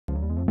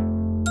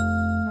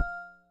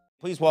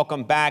Please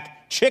welcome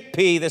back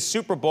Chikpea, the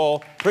Super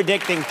Bowl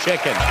predicting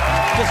chicken.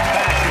 Just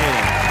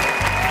fascinating.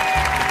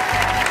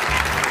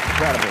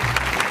 Incredible.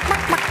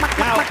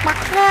 Now,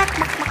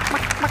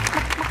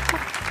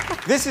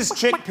 this is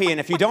Chikpea, and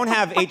if you don't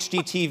have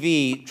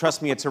HDTV,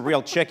 trust me, it's a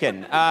real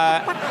chicken. Say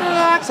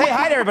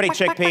hi to everybody,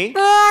 Chikpea.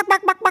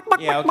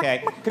 Yeah,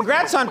 okay.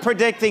 Congrats on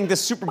predicting the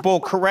Super Bowl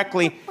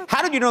correctly.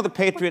 How did you know the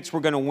Patriots were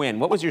going to win?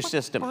 What was your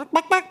system?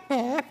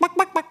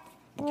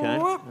 Okay.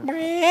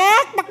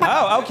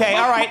 Oh, okay,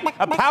 all right.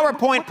 A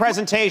PowerPoint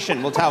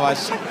presentation will tell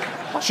us.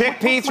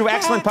 Chikpea, through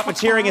excellent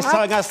puppeteering, is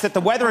telling us that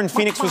the weather in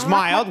Phoenix was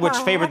mild, which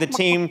favored the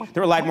team that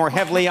relied more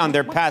heavily on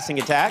their passing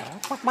attack.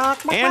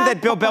 And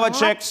that Bill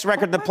Belichick's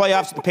record in the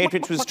playoffs with the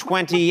Patriots was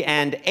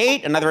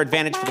 20-8, another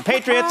advantage for the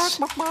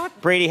Patriots.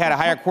 Brady had a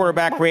higher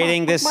quarterback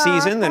rating this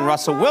season than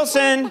Russell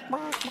Wilson.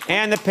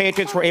 And the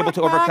Patriots were able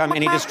to overcome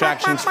any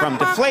distractions from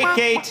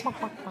Deflategate.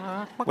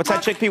 What's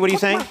that, Chikpea? What are you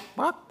saying?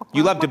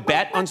 You love to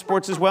bet on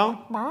sports as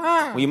well?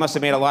 Well, you must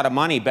have made a lot of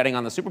money betting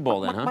on the Super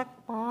Bowl then, huh?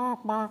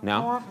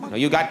 No? No,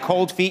 you got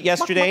cold feet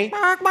yesterday,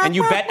 and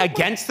you bet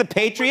against the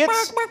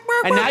Patriots,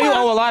 and now you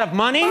owe a lot of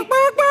money?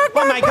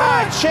 Oh my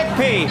God,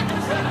 Chikpea!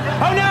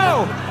 Oh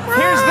no!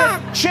 Here's the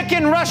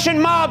chicken Russian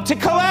mob to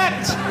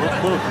collect!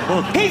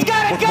 He's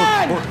got a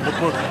gun!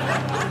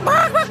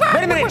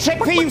 Wait a minute,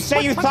 Chikpea, you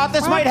say you thought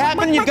this might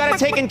happen? You've got it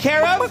taken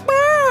care of?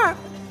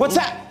 What's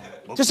that?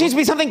 There seems to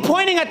be something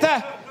pointing at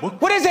the...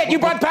 What is it? You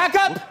brought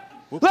backup?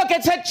 Look,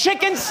 it's a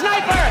chicken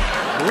sniper!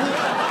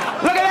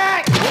 Look at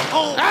that!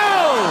 Oh!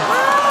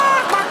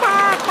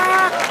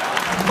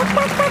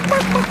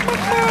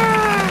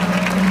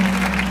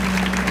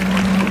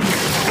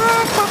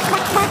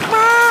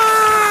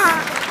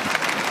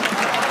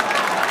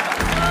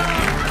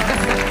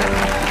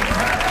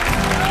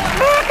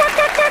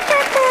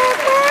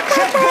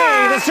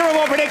 Chikpea, the Super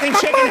Bowl predicting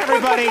chicken,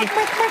 everybody!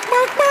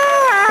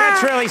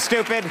 That's really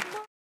stupid.